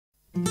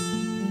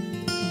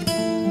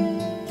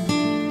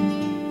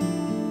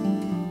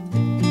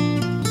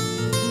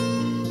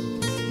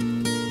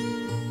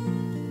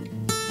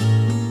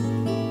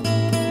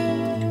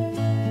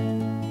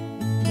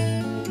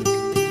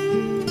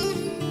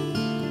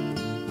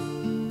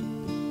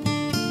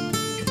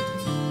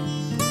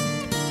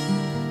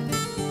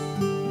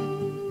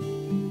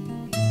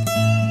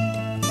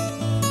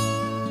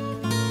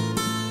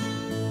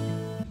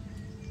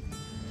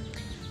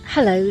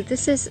Hello,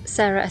 this is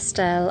Sarah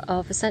Estelle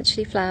of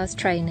Essentially Flowers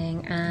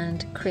Training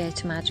and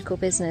Create a Magical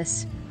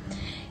Business.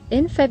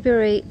 In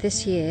February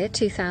this year,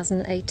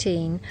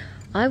 2018,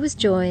 I was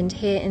joined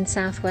here in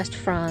southwest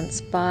France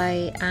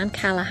by Anne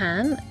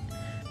Callahan,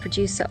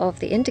 producer of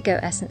the Indigo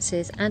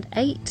Essences, and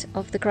 8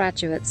 of the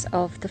graduates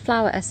of the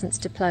Flower Essence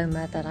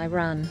Diploma that I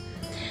run.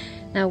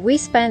 Now, we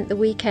spent the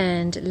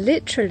weekend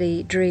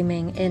literally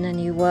dreaming in a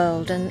new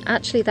world, and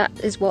actually that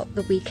is what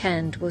the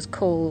weekend was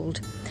called.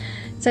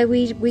 So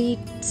we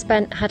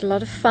had a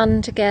lot of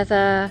fun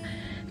together,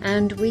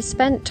 and we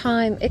spent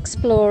time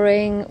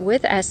exploring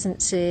with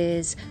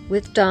essences,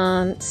 with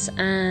dance,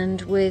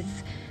 and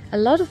with a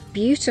lot of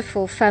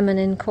beautiful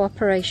feminine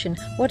cooperation,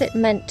 what it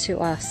meant to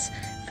us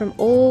from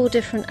all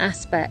different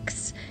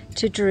aspects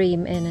to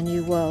dream in a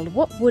new world.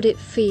 What would it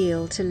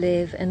feel to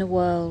live in a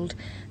world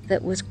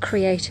that was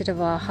created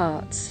of our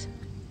hearts?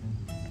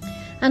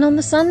 And on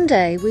the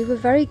Sunday, we were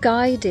very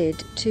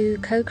guided to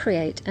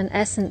co-create an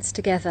essence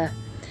together.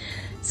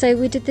 So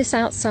we did this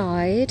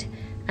outside,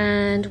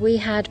 and we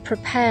had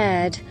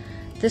prepared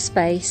the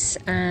space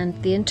and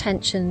the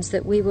intentions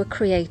that we were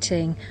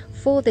creating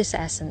for this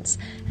essence.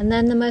 And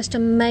then the most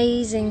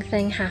amazing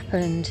thing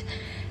happened.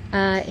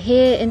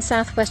 Here in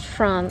southwest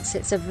France,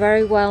 it's a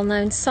very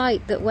well-known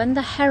sight that when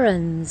the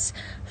herons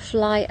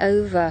fly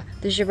over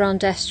the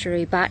Gironde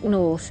estuary back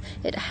north,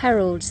 it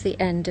heralds the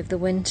end of the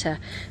winter.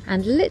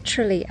 And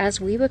literally,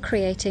 as we were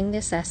creating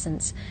this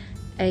essence,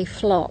 a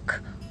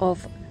flock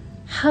of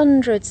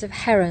hundreds of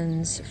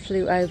herons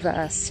flew over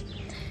us.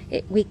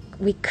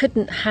 We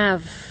couldn't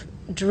have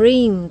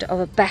dreamed of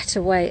a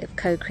better way of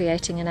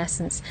co-creating an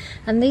essence.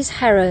 And these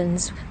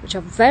herons, which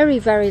are very,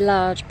 very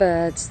large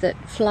birds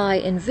that fly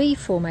in V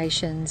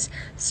formations,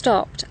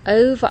 stopped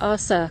over our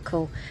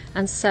circle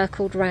and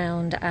circled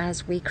round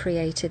as we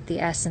created the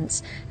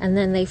essence, and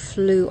then they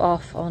flew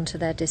off onto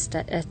their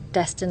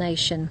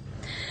destination.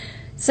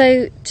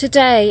 So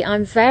today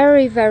I'm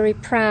very, very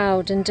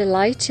proud and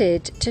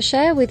delighted to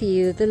share with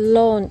you the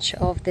launch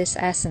of this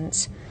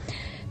essence.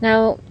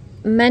 Now,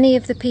 many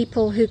of the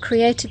people who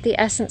created the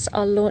essence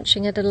are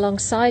launching it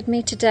alongside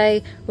me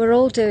today. We're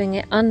all doing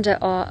it under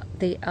our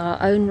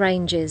own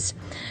ranges.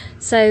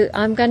 So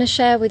I'm going to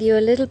share with you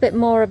a little bit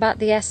more about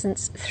the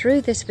essence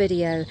through this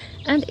video,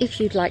 and if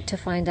you'd like to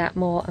find out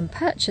more and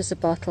purchase a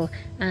bottle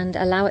and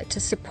allow it to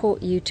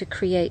support you to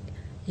create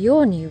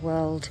your new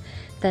world,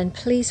 then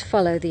please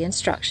follow the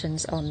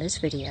instructions on this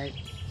video.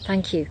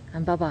 Thank you,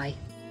 and bye-bye.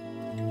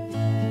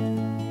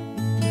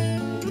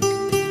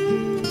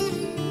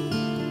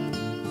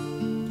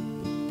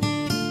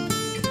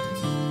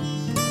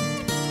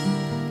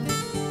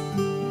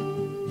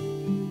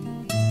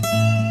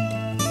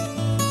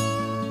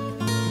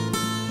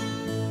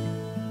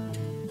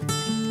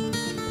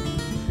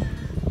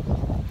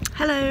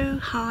 Hello,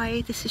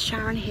 hi, this is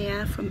Sharon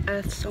here from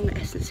Earth Song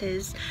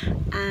Essences,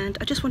 and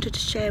I just wanted to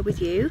share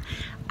with you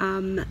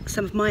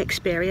some of my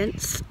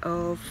experience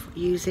of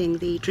using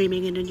the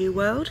Dreaming in a New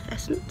World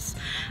essence.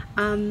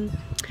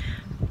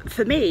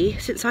 For me,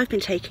 since I've been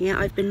taking it,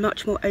 I've been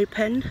much more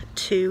open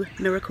to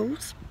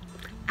miracles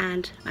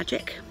and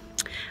magic,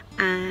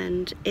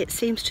 and it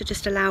seems to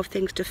just allow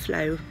things to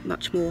flow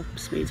much more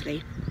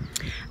smoothly.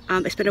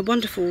 It's been a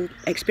wonderful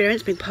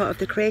experience being part of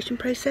the creation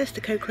process,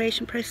 the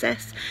co-creation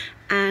process,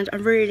 and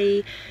I'm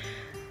really,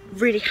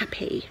 really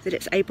happy that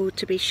it's able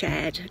to be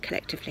shared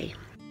collectively.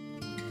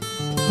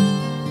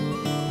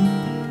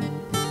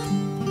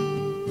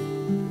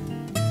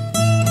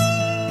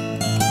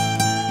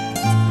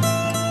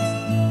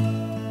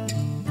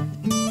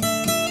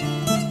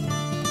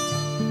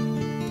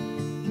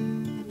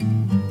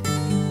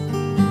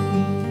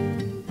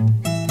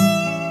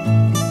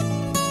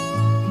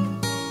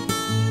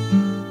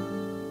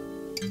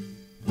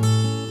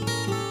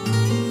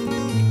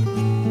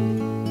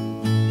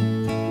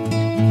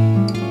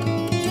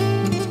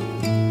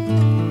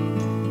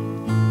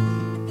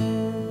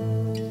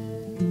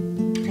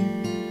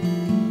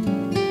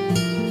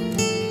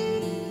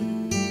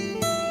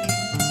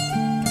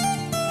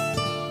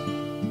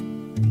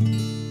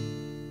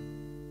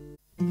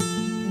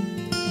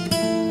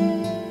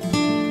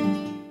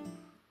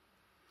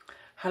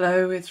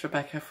 Hello, it's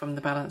Rebecca from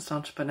The Balanced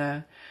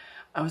Entrepreneur.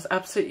 I was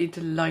absolutely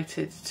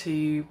delighted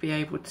to be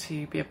able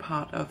to be a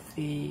part of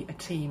a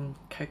team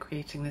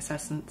co-creating this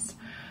essence.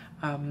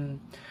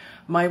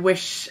 My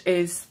wish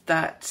is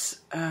that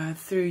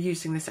through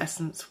using this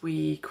essence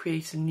we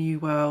create a new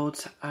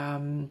world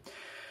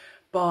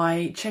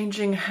by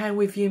changing how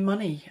we view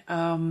money,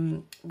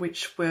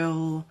 which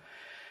will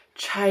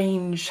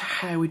change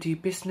how we do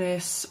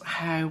business,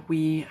 how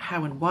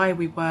and why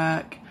we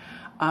work,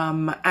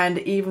 and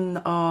even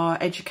our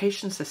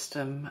education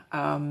system.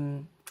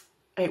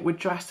 It would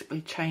drastically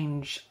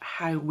change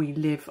how we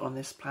live on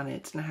this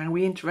planet and how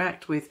we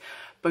interact with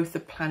both the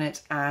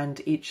planet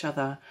and each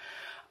other.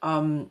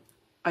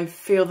 I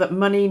feel that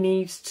money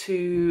needs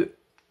to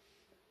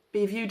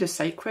be viewed as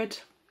sacred.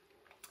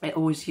 It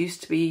always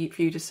used to be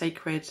viewed as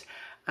sacred,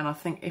 and I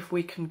think if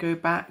we can go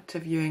back to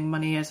viewing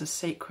money as a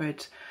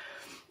sacred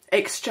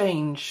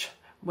exchange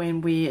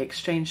when we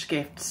exchange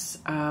gifts,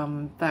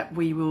 that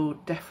we will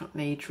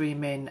definitely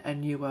dream in a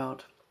new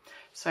world.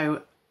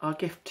 So our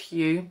gift to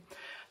you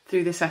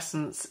through this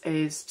essence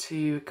is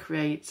to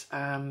create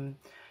a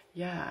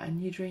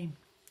new dream.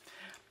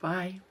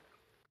 Bye.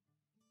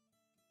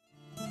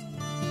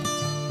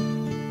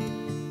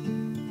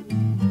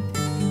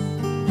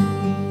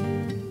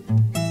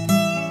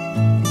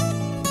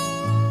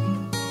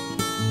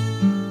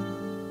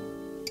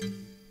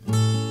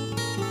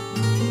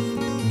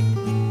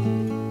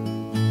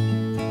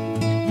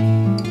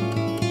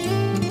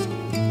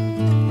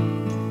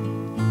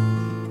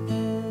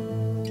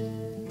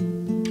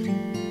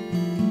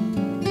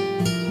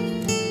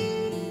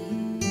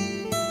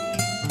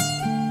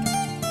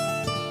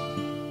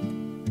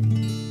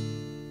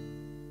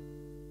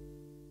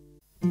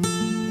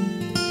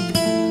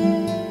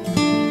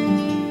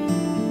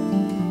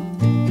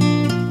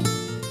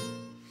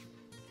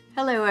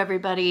 Hello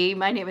everybody,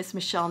 my name is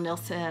Michelle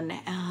Nilsson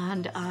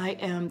and I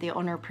am the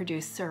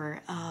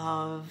owner-producer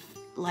of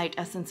Light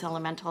Essence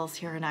Elementals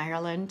here in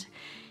Ireland,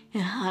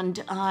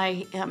 and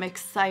I am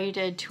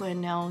excited to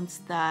announce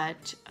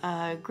that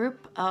a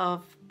group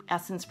of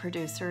essence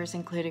producers,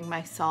 including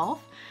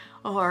myself,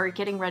 are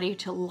getting ready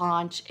to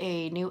launch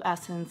a new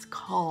essence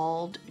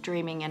called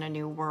Dreaming in a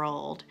New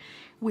World.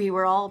 We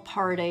were all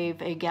part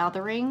of a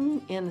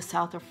gathering in the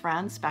south of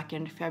France back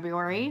in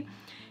February,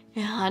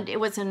 and it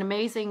was an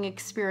amazing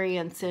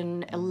experience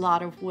in a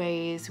lot of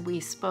ways. We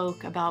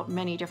spoke about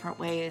many different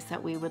ways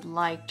that we would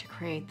like to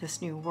create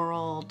this new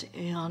world,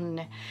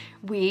 and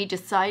we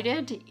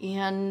decided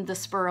in the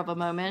spur of a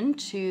moment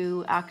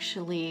to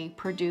actually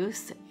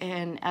produce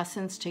an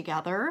essence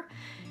together,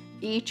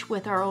 each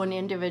with our own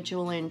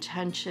individual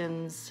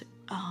intentions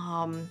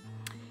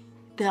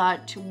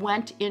that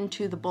went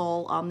into the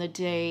bowl on the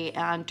day.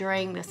 And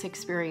during this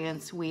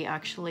experience we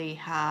actually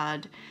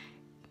had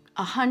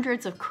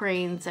hundreds of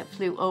cranes that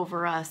flew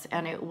over us,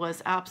 and it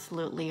was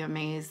absolutely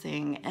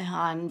amazing.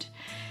 And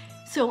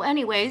so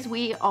anyways,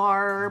 we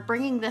are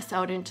bringing this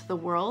out into the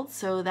world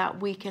so that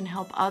we can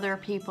help other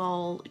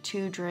people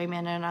to dream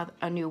in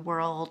a new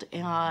world,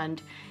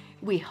 and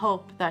we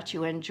hope that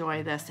you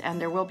enjoy this. And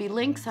there will be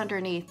links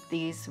underneath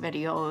these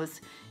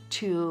videos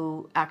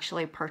to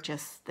actually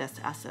purchase this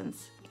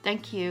essence.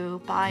 Thank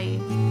you. Bye.